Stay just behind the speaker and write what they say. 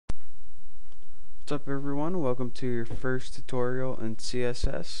What's up everyone, welcome to your first tutorial in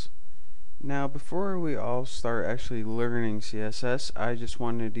CSS. Now before we all start actually learning CSS, I just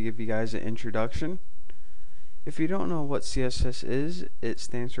wanted to give you guys an introduction. If you don't know what CSS is, it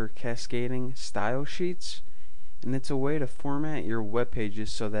stands for Cascading Style Sheets, and it's a way to format your web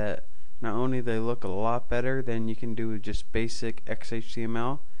pages so that not only they look a lot better than you can do with just basic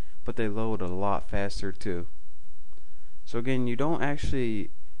XHTML, but they load a lot faster too. So again, you don't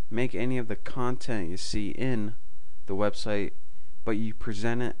actually make any of the content you see in the website, but you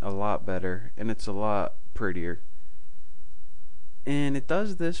present it a lot better and it's a lot prettier. And it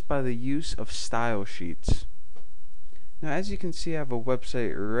does this by the use of style sheets. Now as you can see, I have a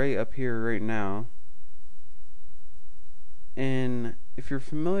website right up here right now, and if you're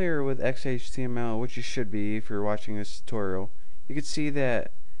familiar with XHTML, which you should be if you're watching this tutorial, you can see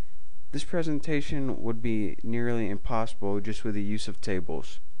that this presentation would be nearly impossible just with the use of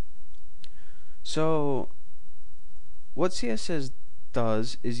tables. So what CSS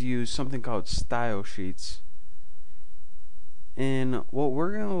does is use something called style sheets, and what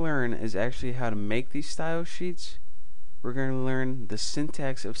we're going to learn is actually how to make these style sheets. We're going to learn the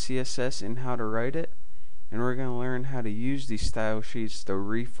syntax of CSS and how to write it, and we're going to learn how to use these style sheets to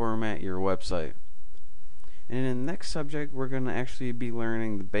reformat your website. And in the next subject, we're going to actually be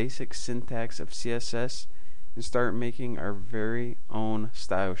learning the basic syntax of CSS and start making our very own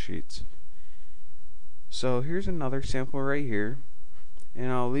style sheets. So here's another sample right here,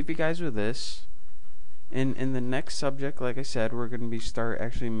 and I'll leave you guys with this. And in the next subject, like I said, we're going to start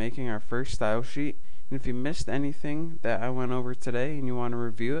actually making our first style sheet. And if you missed anything that I went over today and you want to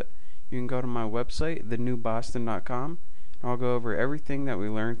review it, you can go to my website, thenewboston.com, and I'll go over everything that we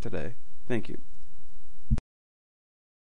learned today. Thank you.